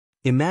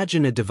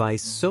Imagine a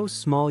device so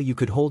small you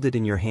could hold it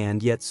in your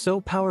hand, yet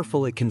so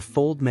powerful it can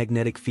fold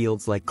magnetic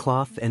fields like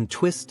cloth and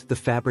twist the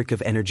fabric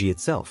of energy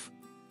itself.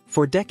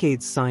 For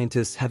decades,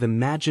 scientists have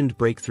imagined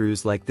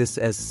breakthroughs like this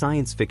as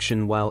science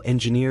fiction, while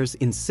engineers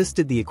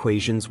insisted the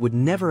equations would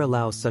never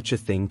allow such a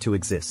thing to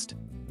exist.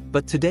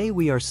 But today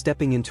we are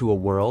stepping into a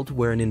world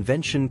where an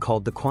invention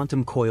called the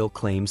quantum coil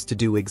claims to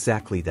do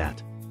exactly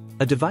that.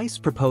 A device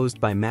proposed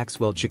by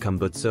Maxwell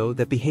Chikumbutso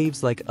that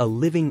behaves like a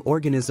living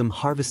organism,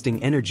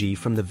 harvesting energy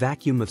from the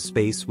vacuum of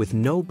space with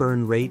no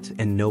burn rate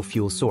and no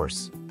fuel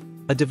source.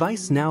 A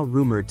device now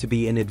rumored to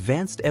be an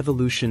advanced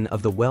evolution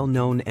of the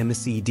well-known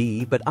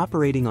MSED, but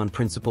operating on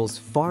principles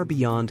far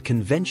beyond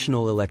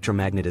conventional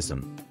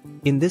electromagnetism.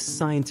 In this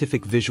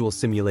scientific visual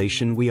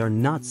simulation, we are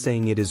not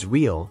saying it is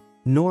real,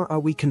 nor are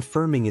we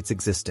confirming its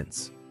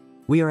existence.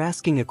 We are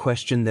asking a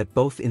question that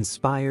both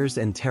inspires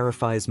and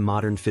terrifies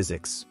modern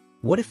physics.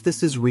 What if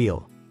this is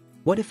real?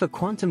 What if a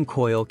quantum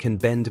coil can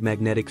bend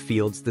magnetic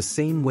fields the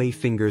same way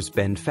fingers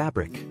bend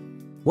fabric?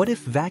 What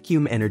if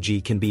vacuum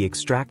energy can be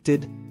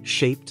extracted,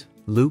 shaped,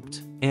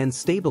 looped, and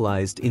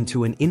stabilized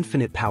into an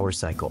infinite power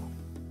cycle?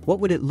 What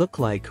would it look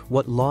like?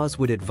 What laws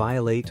would it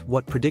violate?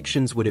 What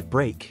predictions would it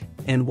break?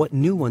 And what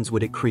new ones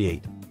would it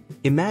create?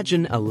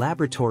 Imagine a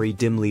laboratory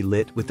dimly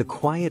lit with the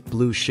quiet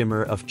blue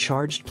shimmer of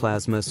charged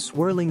plasma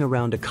swirling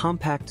around a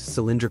compact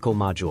cylindrical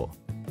module.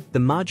 The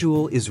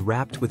module is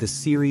wrapped with a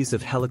series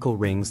of helical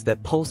rings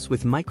that pulse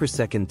with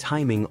microsecond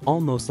timing,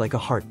 almost like a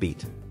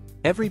heartbeat.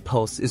 Every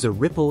pulse is a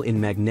ripple in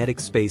magnetic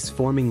space,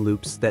 forming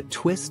loops that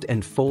twist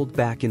and fold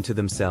back into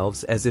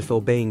themselves as if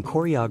obeying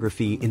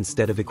choreography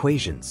instead of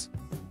equations.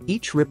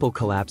 Each ripple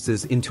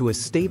collapses into a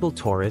stable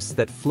torus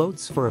that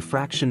floats for a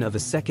fraction of a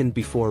second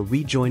before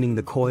rejoining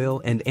the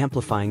coil and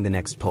amplifying the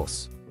next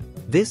pulse.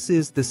 This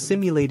is the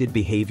simulated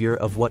behavior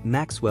of what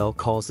Maxwell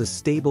calls a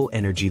stable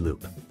energy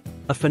loop.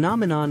 A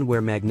phenomenon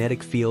where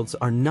magnetic fields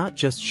are not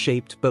just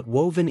shaped but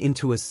woven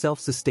into a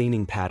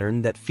self-sustaining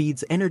pattern that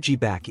feeds energy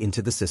back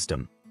into the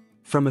system.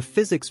 From a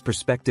physics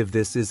perspective,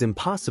 this is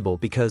impossible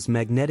because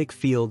magnetic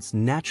fields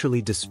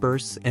naturally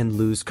disperse and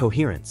lose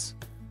coherence.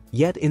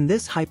 Yet in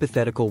this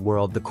hypothetical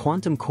world, the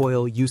quantum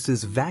coil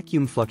uses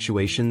vacuum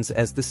fluctuations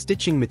as the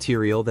stitching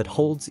material that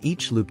holds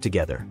each loop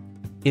together.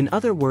 In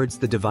other words,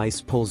 the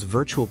device pulls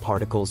virtual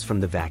particles from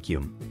the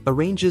vacuum,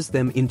 arranges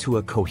them into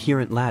a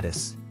coherent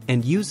lattice,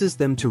 and uses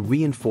them to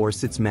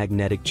reinforce its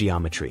magnetic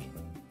geometry.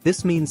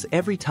 This means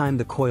every time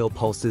the coil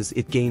pulses,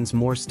 it gains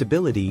more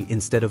stability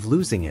instead of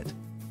losing it.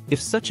 If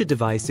such a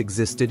device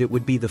existed, it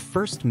would be the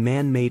first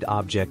man-made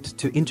object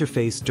to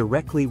interface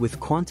directly with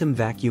quantum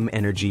vacuum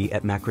energy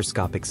at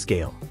macroscopic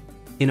scale.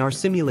 In our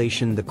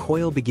simulation, the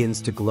coil begins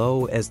to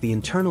glow as the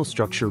internal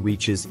structure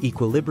reaches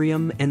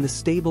equilibrium and the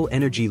stable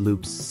energy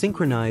loops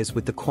synchronize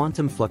with the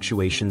quantum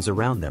fluctuations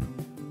around them.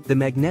 The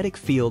magnetic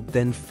field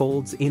then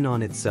folds in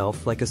on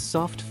itself like a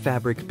soft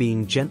fabric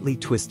being gently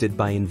twisted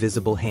by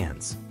invisible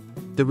hands.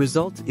 The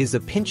result is a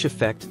pinch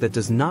effect that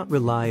does not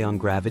rely on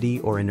gravity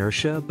or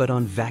inertia but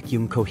on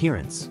vacuum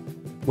coherence.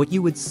 What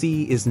you would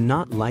see is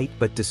not light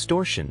but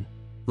distortion,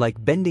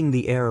 like bending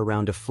the air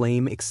around a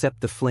flame, except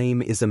the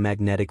flame is a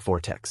magnetic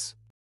vortex.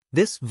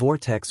 This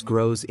vortex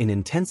grows in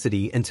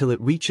intensity until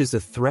it reaches a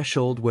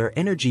threshold where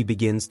energy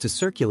begins to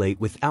circulate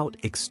without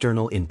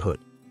external input.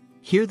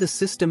 Here the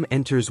system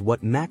enters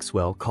what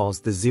Maxwell calls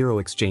the zero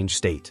exchange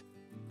state,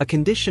 a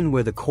condition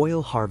where the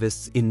coil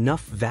harvests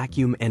enough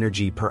vacuum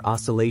energy per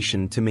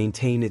oscillation to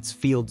maintain its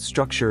field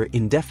structure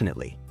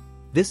indefinitely.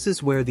 This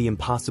is where the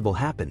impossible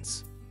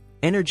happens.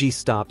 Energy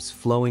stops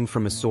flowing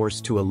from a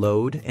source to a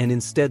load and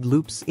instead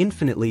loops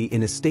infinitely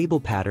in a stable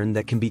pattern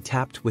that can be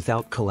tapped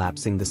without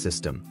collapsing the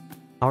system.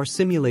 Our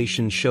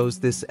simulation shows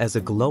this as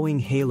a glowing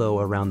halo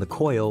around the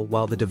coil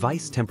while the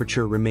device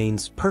temperature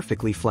remains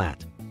perfectly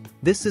flat.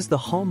 This is the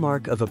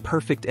hallmark of a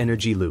perfect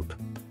energy loop,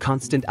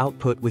 constant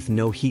output with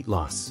no heat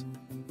loss.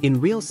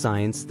 In real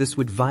science, this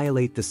would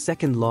violate the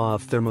second law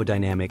of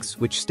thermodynamics,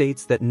 which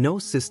states that no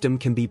system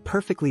can be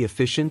perfectly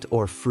efficient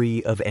or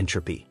free of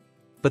entropy.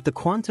 But the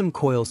quantum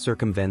coil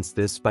circumvents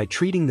this by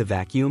treating the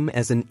vacuum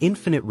as an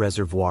infinite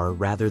reservoir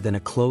rather than a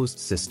closed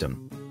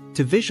system.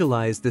 To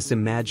visualize this,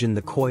 imagine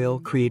the coil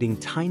creating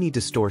tiny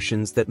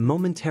distortions that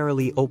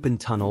momentarily open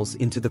tunnels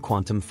into the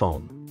quantum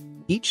foam.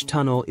 Each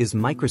tunnel is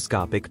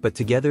microscopic, but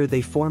together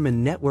they form a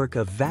network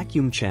of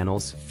vacuum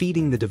channels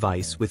feeding the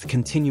device with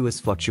continuous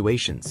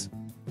fluctuations.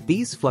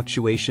 These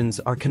fluctuations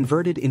are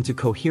converted into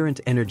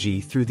coherent energy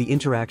through the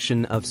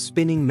interaction of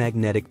spinning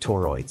magnetic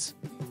toroids.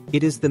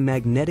 It is the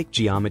magnetic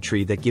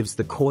geometry that gives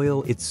the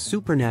coil its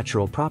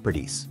supernatural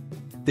properties.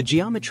 The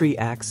geometry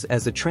acts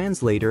as a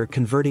translator,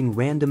 converting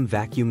random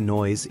vacuum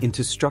noise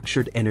into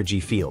structured energy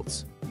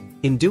fields.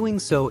 In doing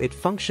so, it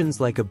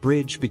functions like a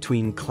bridge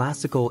between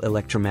classical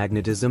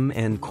electromagnetism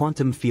and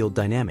quantum field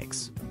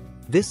dynamics.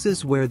 This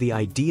is where the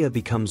idea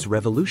becomes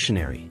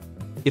revolutionary.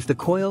 If the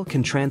coil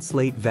can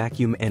translate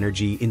vacuum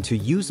energy into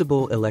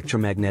usable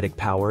electromagnetic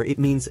power, it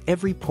means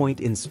every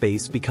point in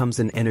space becomes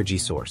an energy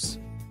source.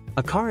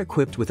 A car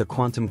equipped with a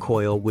quantum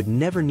coil would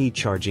never need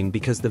charging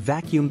because the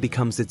vacuum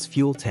becomes its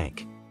fuel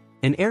tank.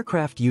 An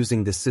aircraft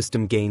using this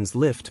system gains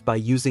lift by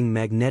using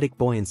magnetic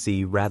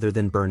buoyancy rather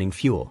than burning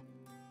fuel.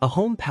 A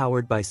home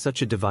powered by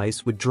such a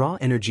device would draw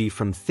energy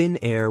from thin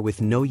air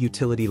with no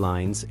utility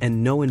lines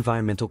and no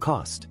environmental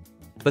cost.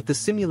 But the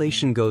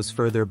simulation goes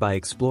further by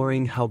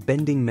exploring how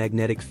bending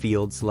magnetic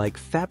fields like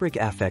fabric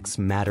affects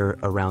matter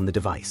around the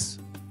device.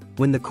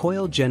 When the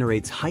coil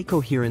generates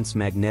high-coherence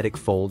magnetic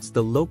folds,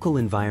 the local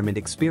environment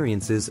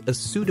experiences a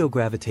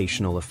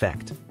pseudo-gravitational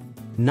effect.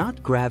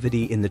 Not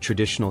gravity in the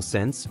traditional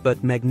sense,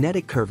 but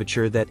magnetic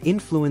curvature that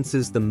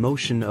influences the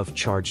motion of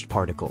charged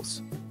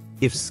particles.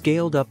 If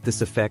scaled up,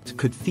 this effect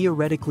could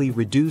theoretically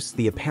reduce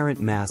the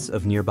apparent mass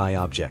of nearby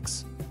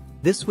objects.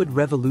 This would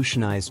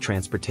revolutionize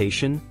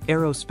transportation,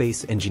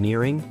 aerospace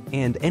engineering,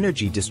 and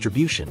energy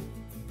distribution.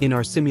 In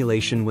our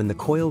simulation, when the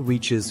coil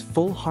reaches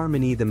full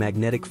harmony, the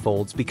magnetic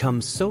folds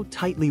become so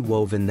tightly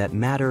woven that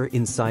matter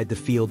inside the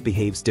field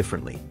behaves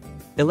differently.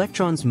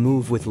 Electrons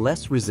move with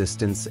less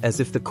resistance, as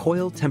if the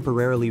coil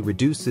temporarily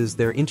reduces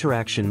their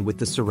interaction with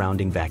the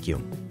surrounding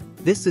vacuum.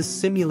 This is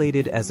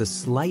simulated as a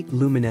slight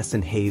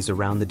luminescent haze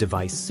around the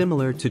device,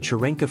 similar to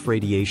Cherenkov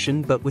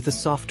radiation but with a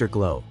softer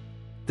glow.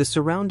 The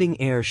surrounding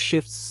air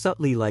shifts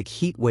subtly like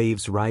heat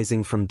waves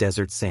rising from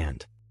desert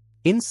sand.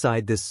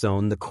 Inside this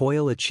zone, the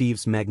coil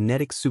achieves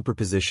magnetic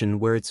superposition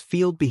where its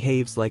field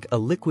behaves like a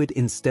liquid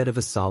instead of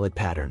a solid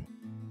pattern.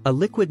 A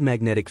liquid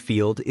magnetic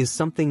field is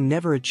something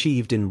never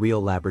achieved in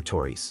real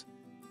laboratories.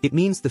 It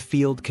means the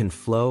field can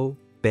flow,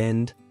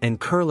 bend, and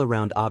curl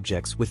around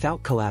objects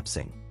without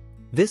collapsing.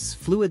 This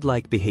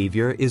fluid-like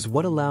behavior is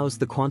what allows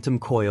the quantum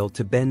coil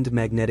to bend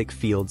magnetic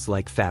fields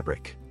like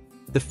fabric.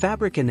 The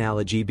fabric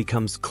analogy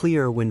becomes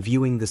clear when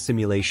viewing the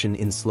simulation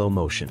in slow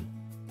motion.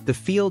 The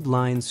field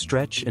lines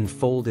stretch and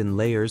fold in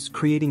layers,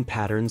 creating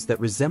patterns that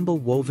resemble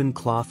woven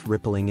cloth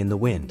rippling in the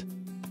wind.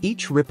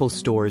 Each ripple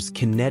stores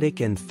kinetic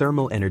and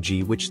thermal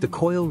energy, which the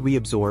coil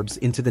reabsorbs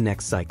into the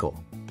next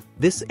cycle.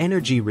 This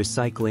energy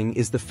recycling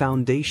is the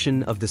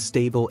foundation of the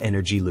stable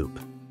energy loop.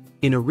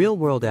 In a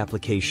real-world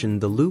application,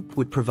 the loop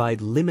would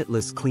provide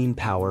limitless clean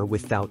power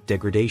without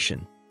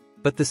degradation.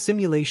 But the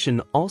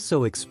simulation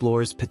also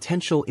explores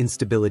potential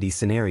instability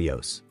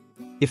scenarios.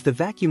 If the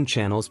vacuum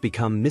channels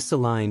become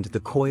misaligned,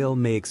 the coil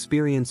may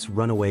experience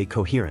runaway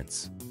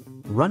coherence.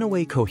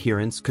 Runaway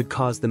coherence could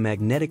cause the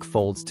magnetic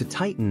folds to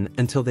tighten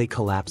until they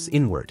collapse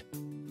inward.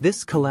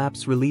 This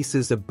collapse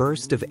releases a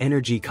burst of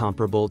energy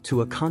comparable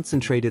to a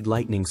concentrated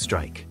lightning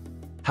strike.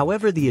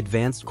 However, the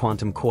advanced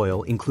quantum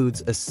coil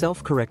includes a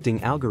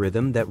self-correcting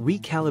algorithm that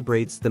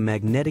recalibrates the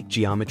magnetic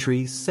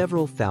geometry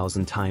several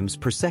thousand times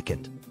per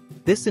second.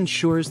 This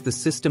ensures the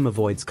system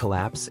avoids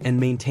collapse and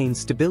maintains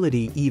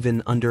stability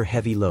even under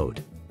heavy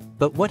load.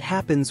 But what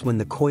happens when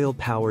the coil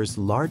powers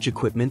large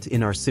equipment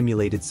in our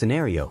simulated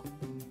scenario?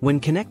 When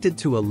connected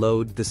to a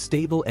load, the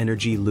stable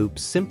energy loop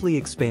simply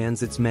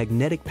expands its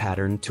magnetic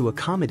pattern to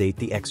accommodate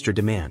the extra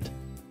demand.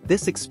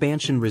 This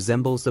expansion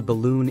resembles a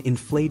balloon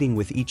inflating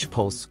with each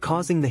pulse,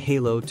 causing the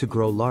halo to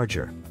grow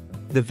larger.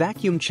 The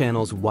vacuum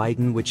channels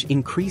widen, which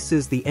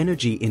increases the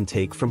energy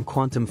intake from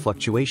quantum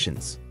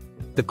fluctuations.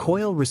 The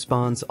coil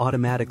responds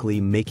automatically,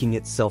 making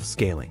it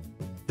self-scaling.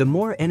 The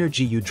more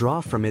energy you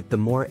draw from it, the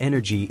more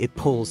energy it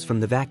pulls from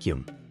the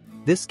vacuum.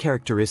 This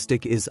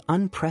characteristic is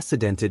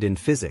unprecedented in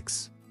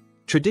physics.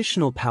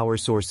 Traditional power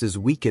sources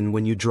weaken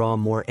when you draw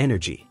more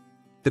energy.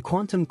 The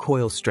quantum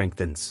coil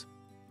strengthens.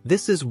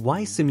 This is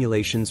why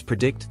simulations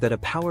predict that a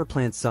power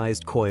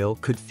plant-sized coil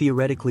could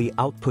theoretically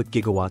output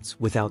gigawatts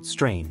without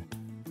strain.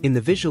 In the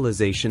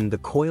visualization, the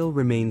coil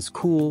remains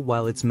cool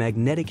while its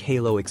magnetic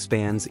halo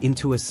expands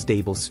into a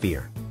stable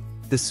sphere.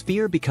 The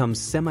sphere becomes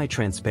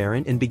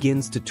semi-transparent and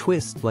begins to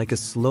twist like a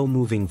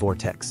slow-moving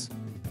vortex.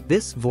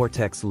 This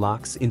vortex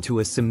locks into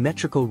a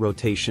symmetrical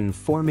rotation,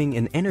 forming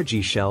an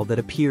energy shell that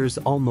appears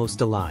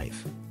almost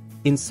alive.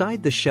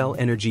 Inside the shell,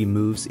 energy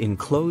moves in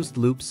closed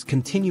loops,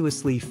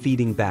 continuously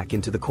feeding back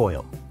into the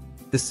coil.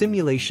 The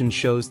simulation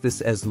shows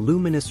this as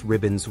luminous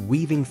ribbons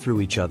weaving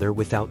through each other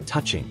without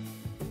touching.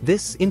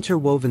 This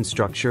interwoven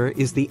structure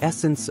is the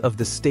essence of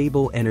the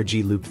stable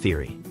energy loop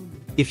theory.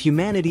 If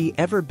humanity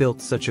ever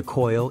built such a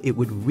coil, it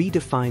would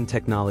redefine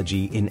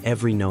technology in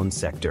every known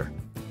sector.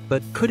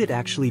 But could it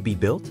actually be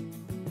built?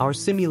 Our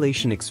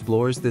simulation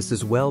explores this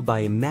as well by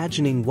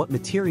imagining what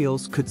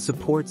materials could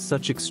support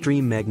such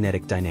extreme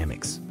magnetic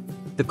dynamics.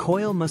 The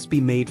coil must be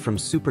made from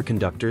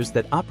superconductors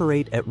that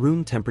operate at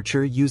room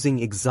temperature using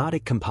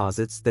exotic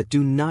composites that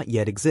do not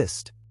yet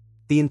exist.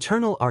 The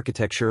internal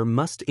architecture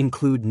must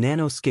include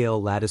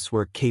nanoscale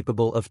latticework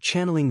capable of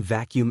channeling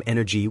vacuum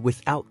energy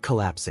without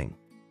collapsing.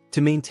 To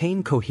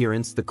maintain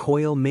coherence, the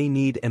coil may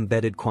need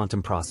embedded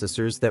quantum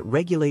processors that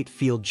regulate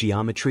field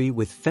geometry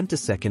with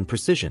femtosecond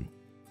precision.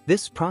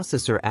 This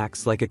processor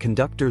acts like a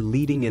conductor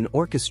leading an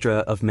orchestra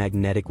of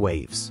magnetic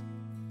waves.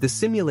 The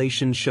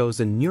simulation shows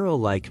a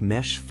neural-like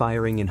mesh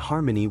firing in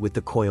harmony with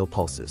the coil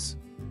pulses.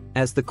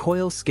 As the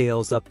coil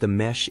scales up, the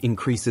mesh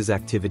increases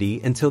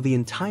activity until the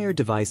entire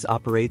device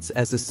operates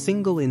as a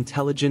single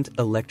intelligent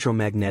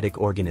electromagnetic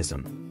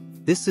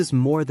organism. This is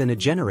more than a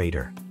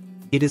generator.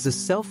 It is a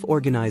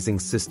self-organizing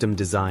system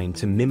designed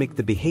to mimic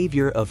the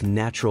behavior of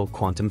natural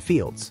quantum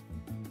fields.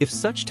 If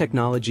such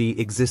technology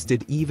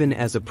existed even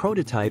as a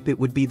prototype, it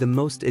would be the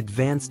most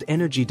advanced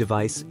energy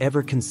device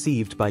ever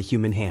conceived by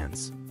human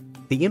hands.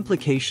 The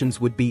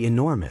implications would be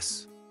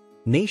enormous.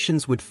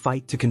 Nations would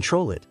fight to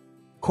control it.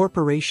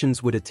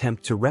 Corporations would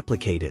attempt to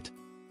replicate it.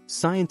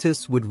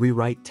 Scientists would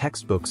rewrite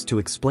textbooks to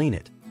explain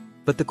it.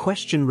 But the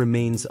question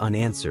remains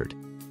unanswered.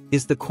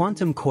 Is the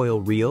quantum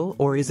coil real,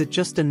 or is it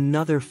just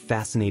another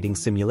fascinating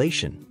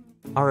simulation?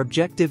 Our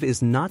objective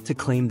is not to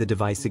claim the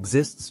device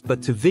exists,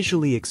 but to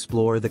visually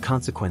explore the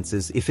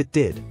consequences if it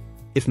did.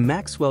 If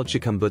Maxwell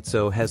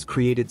Chikumbutso has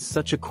created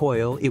such a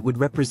coil, it would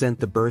represent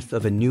the birth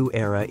of a new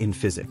era in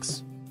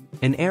physics.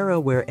 An era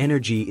where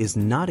energy is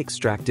not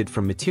extracted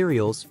from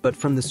materials but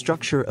from the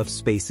structure of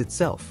space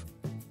itself.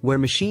 Where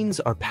machines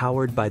are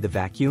powered by the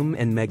vacuum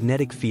and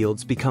magnetic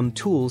fields become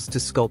tools to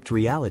sculpt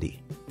reality.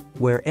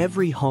 Where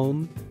every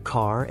home,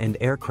 car, and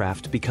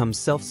aircraft becomes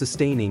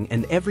self-sustaining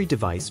and every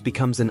device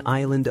becomes an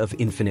island of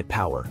infinite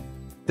power.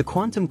 The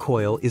quantum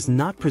coil is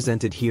not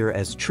presented here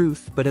as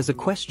truth but as a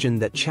question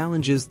that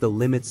challenges the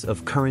limits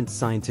of current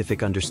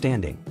scientific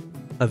understanding.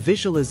 A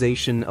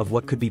visualization of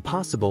what could be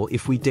possible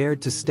if we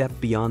dared to step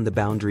beyond the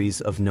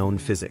boundaries of known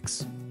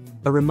physics.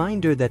 A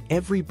reminder that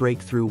every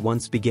breakthrough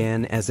once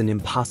began as an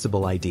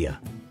impossible idea.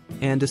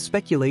 And a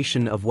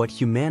speculation of what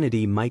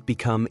humanity might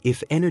become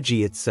if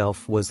energy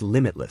itself was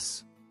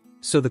limitless.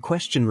 So the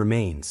question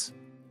remains,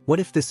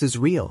 what if this is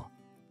real?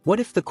 What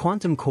if the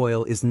quantum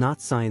coil is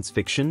not science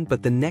fiction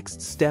but the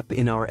next step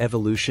in our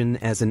evolution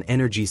as an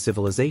energy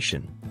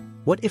civilization?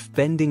 What if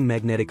bending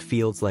magnetic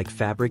fields like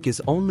fabric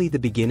is only the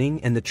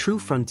beginning and the true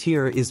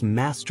frontier is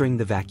mastering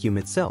the vacuum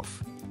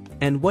itself?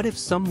 And what if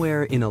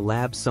somewhere in a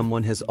lab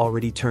someone has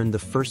already turned the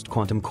first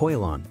quantum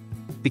coil on?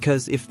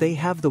 Because if they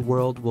have, the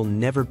world will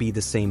never be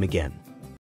the same again.